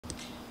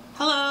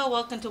Hello,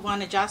 welcome to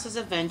Wanda Joss's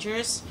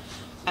Adventures.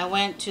 I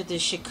went to the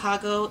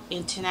Chicago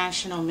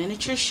International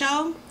Miniature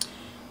Show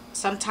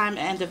sometime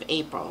end of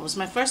April. It was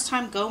my first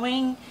time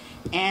going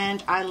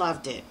and I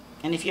loved it.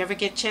 And if you ever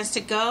get a chance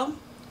to go,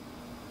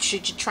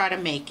 should you try to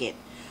make it.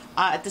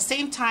 At the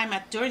same time,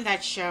 during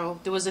that show,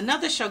 there was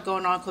another show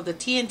going on called the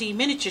T&D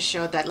Miniature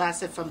Show that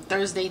lasted from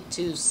Thursday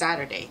to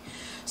Saturday.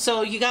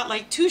 So you got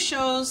like two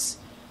shows.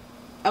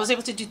 I was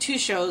able to do two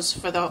shows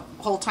for the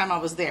whole time I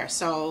was there.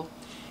 So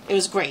it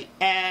was great.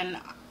 And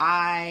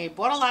I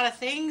bought a lot of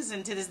things,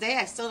 and to this day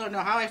I still don't know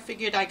how I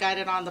figured I got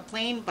it on the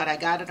plane, but I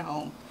got it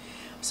home.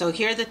 So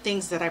here are the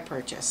things that I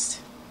purchased.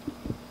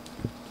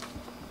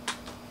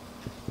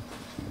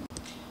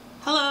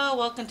 Hello,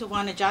 welcome to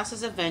Wanda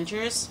Joss's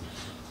Adventures.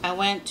 I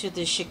went to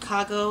the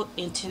Chicago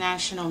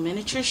International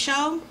Miniature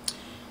Show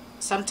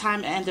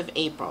sometime end of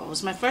April. It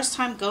was my first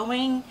time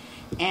going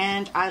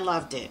and I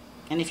loved it.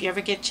 And if you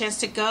ever get a chance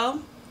to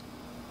go,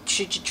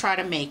 should you try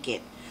to make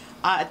it.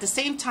 At the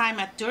same time,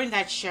 during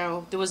that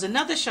show, there was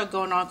another show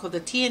going on called the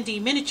T&D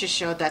Miniature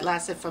Show that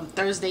lasted from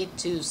Thursday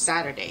to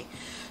Saturday.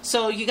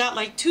 So you got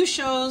like two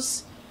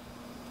shows.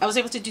 I was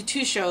able to do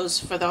two shows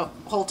for the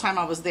whole time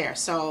I was there.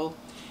 So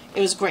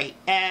it was great.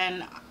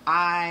 And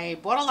I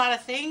bought a lot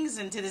of things,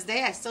 and to this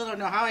day I still don't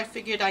know how I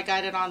figured I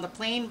got it on the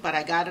plane, but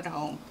I got it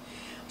home.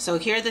 So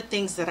here are the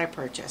things that I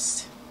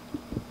purchased.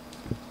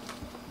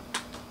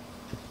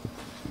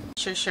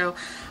 Show.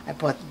 I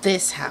bought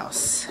this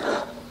house.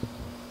 How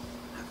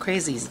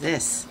crazy is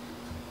this?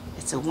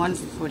 It's a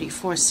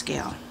 1/44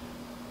 scale.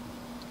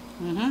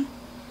 And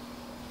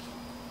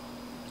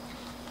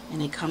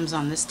it comes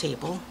on this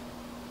table.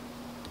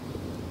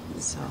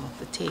 So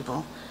the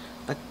table,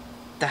 but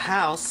the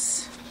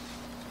house,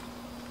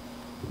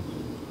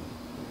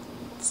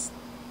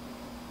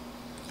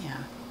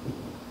 yeah,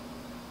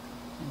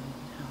 and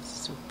the house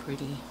is so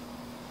pretty.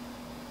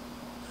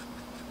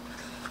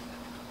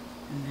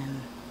 And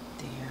then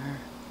there,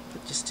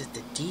 but just at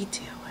the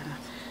detail, I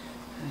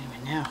don't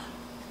even know.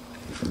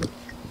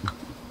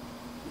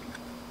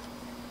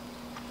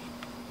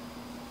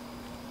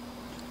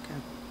 Look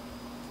at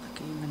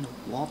even the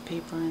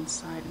wallpaper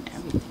inside and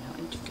everything. How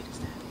intricate is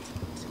that?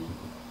 See?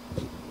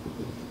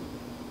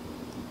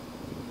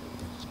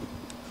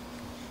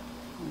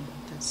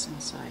 That's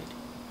inside.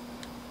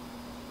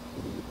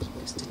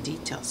 Just the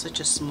detail. Such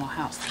a small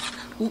house.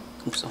 Ooh,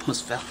 oops,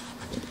 almost fell.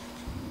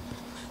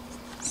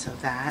 So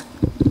that.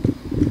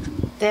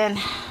 Then,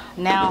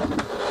 now,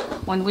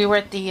 when we were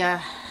at the,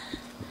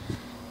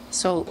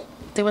 so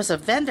there was a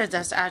vendor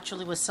that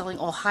actually was selling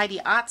all Heidi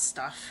Ott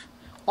stuff.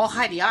 All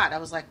Heidi Ott. I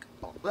was like,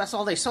 oh, that's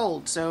all they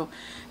sold. So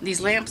these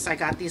lamps, I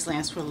got these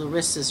lamps for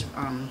Larissa's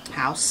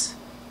house.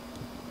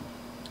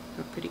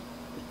 They're pretty,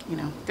 you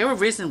know, they were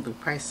reasonably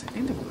priced. I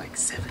think they were like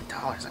 $7.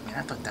 I mean,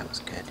 I thought that was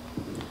good.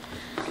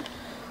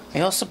 I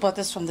also bought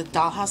this from the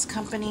Dollhouse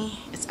company.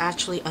 It's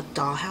actually a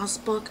Dollhouse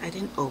book. I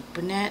didn't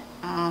open it.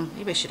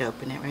 Maybe I should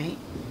open it, right?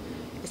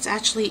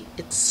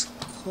 It's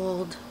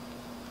called,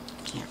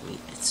 I can't read,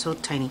 it's so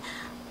tiny.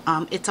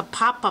 It's a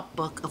pop-up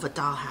book of a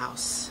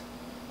dollhouse.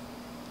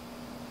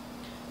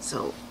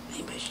 So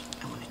maybe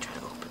I want to try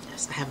to open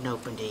this. I haven't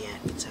opened it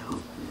yet,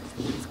 so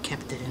I've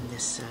kept it in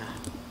this,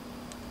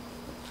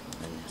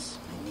 my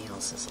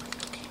nails is like,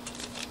 okay.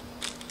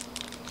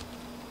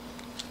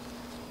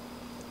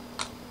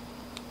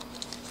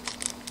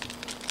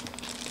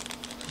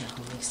 You know,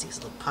 who makes these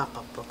little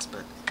pop-up books,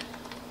 but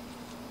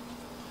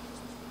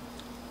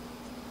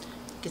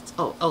it's,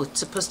 oh, it's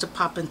supposed to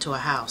pop into a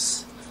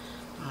house.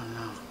 I don't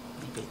know.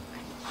 Maybe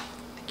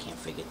I can't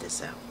figure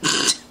this out.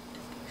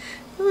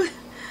 I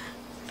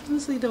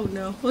honestly don't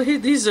know. Well, here,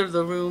 these are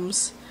the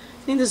rooms.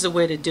 I think there's a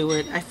way to do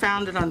it. I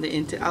found it on the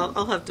internet.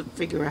 I'll have to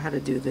figure out how to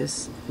do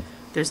this.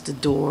 There's the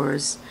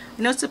doors.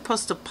 I know it's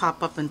supposed to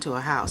pop up into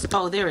a house.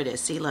 Oh, there it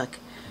is. See, look.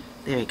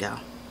 There you go.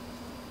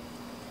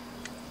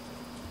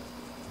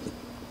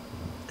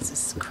 This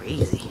is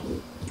crazy.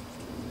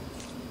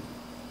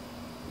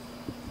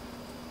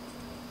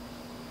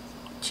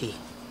 Gee,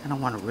 I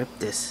don't want to rip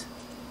this.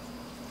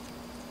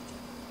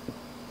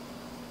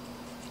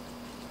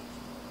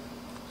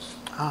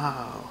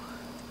 Oh.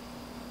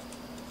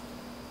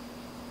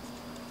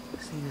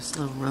 See, there's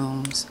little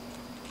rooms.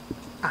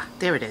 Ah,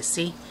 there it is.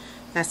 See?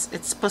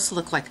 It's supposed to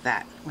look like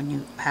that when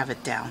you have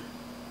it down.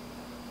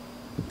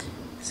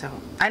 So,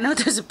 I know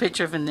there's a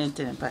picture of it on the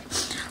internet, but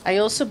I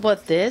also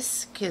bought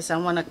this because I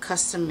want to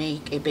custom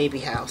make a baby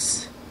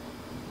house.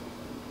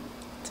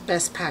 It's the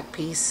best pack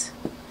piece.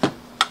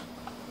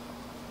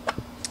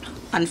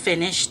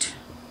 Unfinished.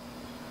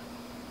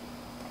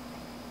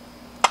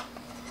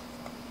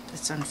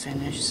 It's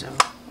unfinished, so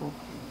oh.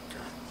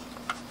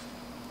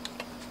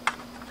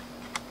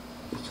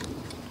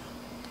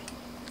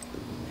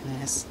 And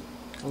there's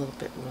a little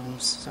bit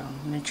rooms, so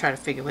I'm gonna try to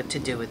figure what to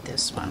do with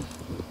this one.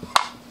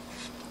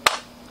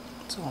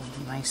 It's all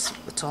nice.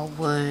 It's all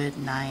wood,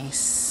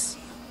 nice.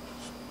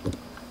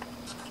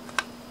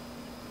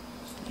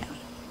 Yeah.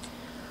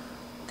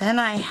 Then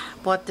I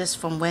bought this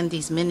from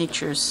Wendy's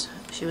Miniatures.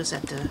 She was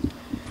at the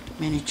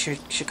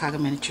Chicago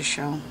Miniature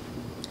Show.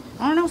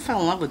 I don't know if I fell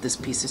in love with this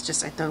piece. It's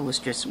just, I thought it was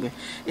just weird.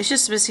 It's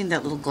just missing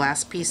that little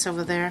glass piece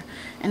over there.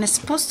 And it's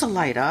supposed to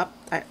light up.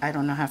 I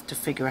don't know how to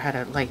figure out how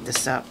to light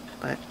this up,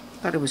 but I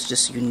thought it was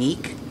just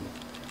unique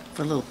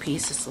for a little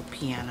piece, this little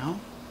piano.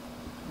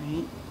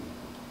 Right?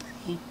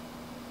 See?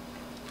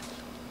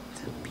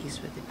 It's a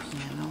piece with the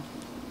piano.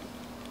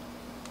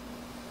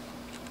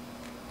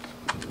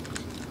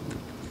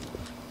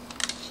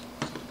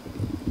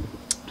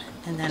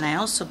 And then I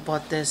also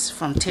bought this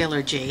from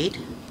Taylor Jade.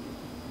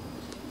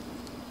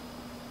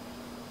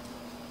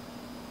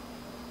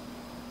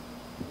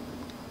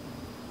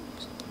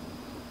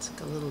 It's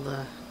like a little,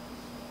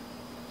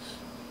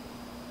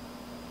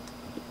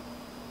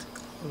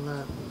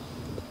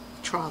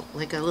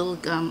 like a little,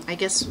 I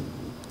guess,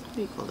 what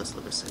do you call this,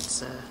 Larissa?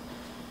 It's a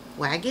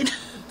wagon?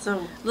 It's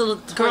a little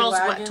girl's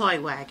wagon. Toy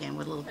wagon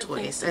with little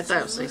toys. I thought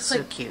it was like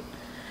so cute.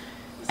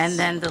 And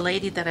then the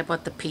lady that I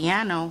bought the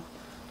piano,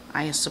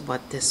 I also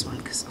bought this one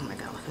because, oh my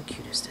god, look how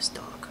cute is this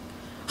dog.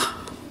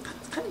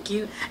 It's kind of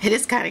cute. It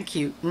is kind of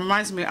cute.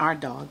 Reminds me of our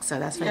dog, so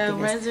that's what I think.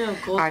 Yeah, it reminds me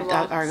of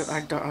Goldilocks.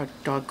 Our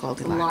dog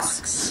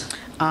Goldilocks.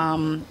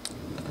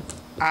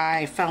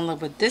 I fell in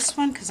love with this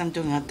one because I'm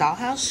doing a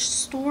dollhouse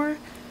store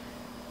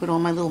with all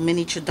my little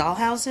miniature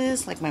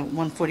dollhouses, like my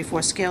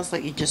 144 scales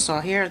like you just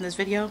saw here in this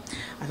video.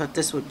 I thought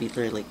this would be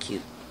really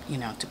cute, you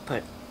know, to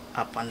put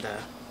up on the,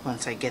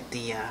 once I get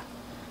the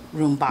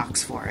room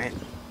box for it.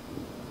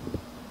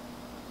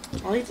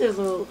 I like those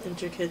little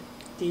intricate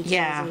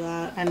details of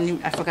that.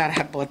 And I forgot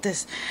I bought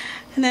this.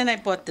 And then I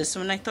bought this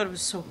one. I thought it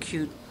was so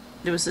cute.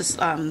 There was this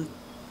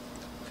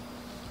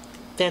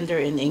vendor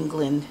in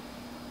England,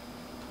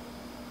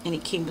 and he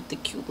came with the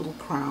cute little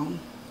crown.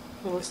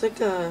 It looks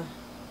like a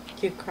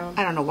cute crown.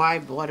 I don't know why I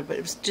bought it, but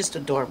it was just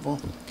adorable.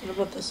 What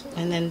about this one?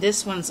 And then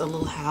this one's a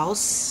little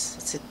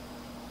house. It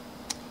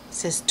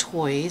says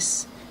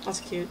toys.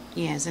 That's cute.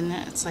 Yeah, isn't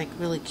it? It's like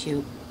really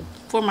cute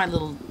for my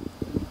little.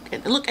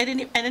 Look, I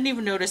didn't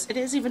even notice. It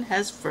even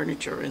has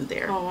furniture in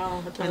there. Oh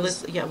wow! It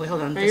does. Yeah, wait,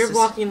 hold on. You're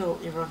blocking the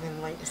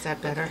light. Is that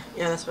better? Okay.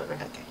 Yeah, that's better.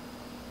 Okay.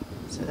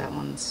 So that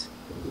one's.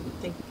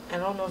 I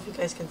don't know if you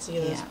guys can see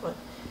this, Yeah. but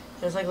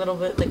there's like a little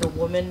bit like a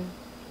woman.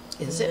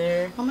 Is in it?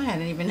 There. Oh my! I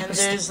didn't even And notice.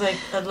 there's like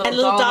a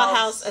little,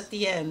 dollhouse at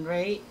the end,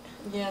 right?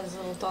 Yeah, there's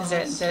a little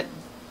dollhouse. Is that?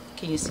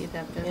 Can you see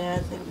that better? Yeah, I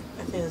think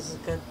this is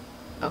good.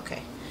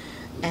 Okay.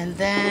 And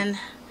then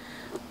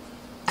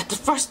at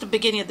the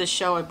beginning of the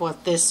show, I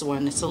bought this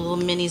one. It's a little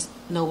mini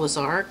Noah's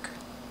Ark.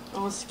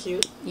 Oh, it's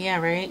cute. Yeah,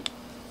 right?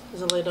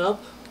 Is it lit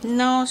up?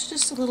 No, it's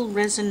just a little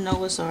resin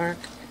Noah's Ark.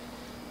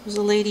 There's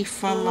a lady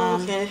from,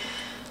 okay. I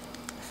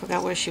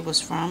forgot where she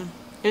was from.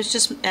 It was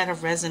just out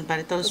of resin, but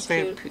I thought it was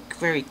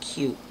very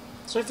cute.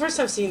 So my first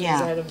time seeing these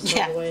items,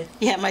 by the way.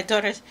 Yeah, my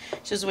daughter,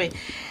 she was away.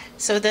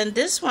 So then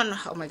this one,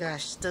 oh my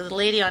gosh, the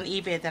lady on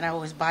eBay that I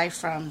always buy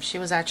from, she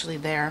was actually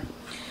there.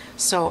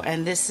 So,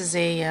 and this is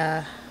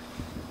a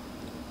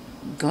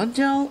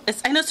Gojo.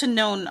 I know it's a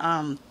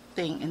known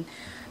thing in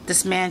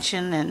this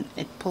mansion, and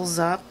it pulls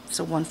up. It's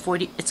a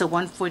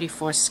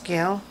 144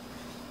 scale,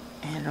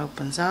 and it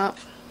opens up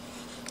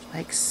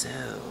like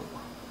so.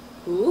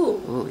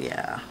 Ooh. Ooh,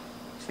 yeah.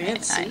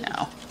 Fancy. I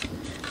know.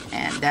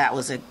 And that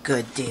was a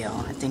good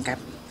deal. I think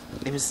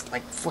it was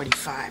like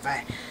 45.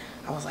 I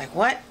was like,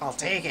 what? I'll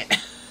take it.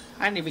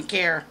 I didn't even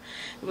care.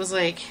 It was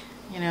like,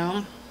 you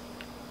know.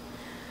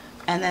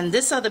 And then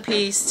this other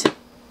piece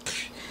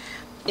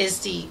is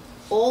the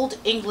Old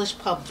English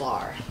Pub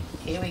Bar.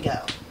 Here we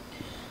go.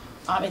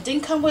 It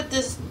didn't come with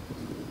this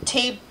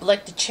tape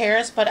like the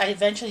chairs, but I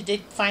eventually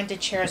did find the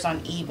chairs on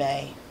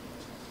eBay.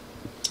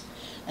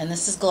 And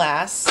this is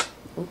glass.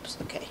 Oops,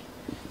 okay.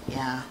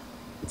 Yeah,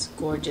 it's a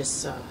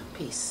gorgeous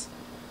piece.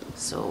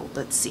 So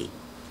let's see.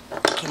 I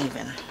can't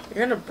even.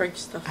 You're gonna break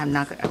stuff. I'm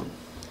not gonna.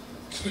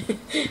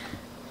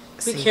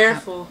 Be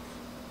careful.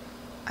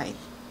 How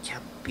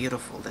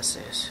beautiful this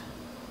is.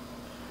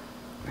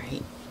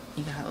 Right?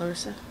 You got it,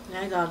 Larissa?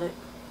 Yeah, I got it.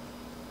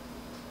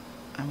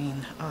 I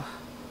mean,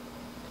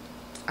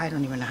 I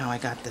don't even know how I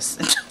got this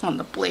on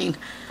the plane.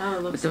 Oh,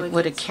 it looks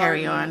with a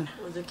carry-on.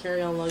 With the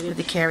carry-on luggage. With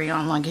the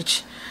carry-on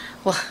luggage.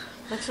 Well.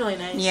 That's really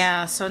nice.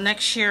 Yeah, so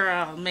next year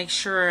I'll make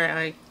sure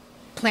I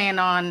plan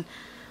on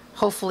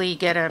hopefully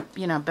get a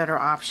better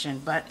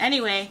option. But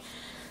anyway,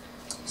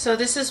 so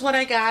this is what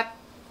I got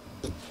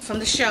from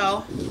the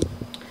show.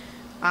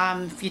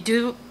 If you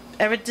do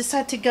ever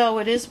decide to go,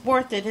 it is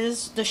worth it. It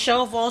is the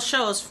show of all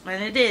shows,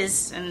 and it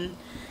is, and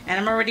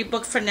I'm already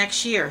booked for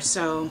next year.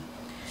 So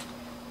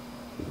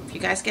if you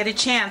guys get a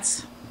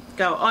chance,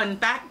 go. Oh, and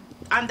back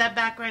on that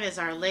background is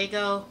our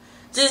Lego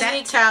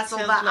Disney castle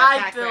that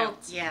I built.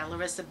 Yeah,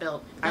 Larissa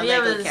built our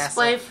Lego Lego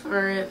castle. We have a display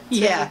for it too.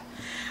 Yeah.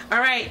 All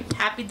right.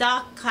 Happy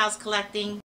Dollhouse collecting.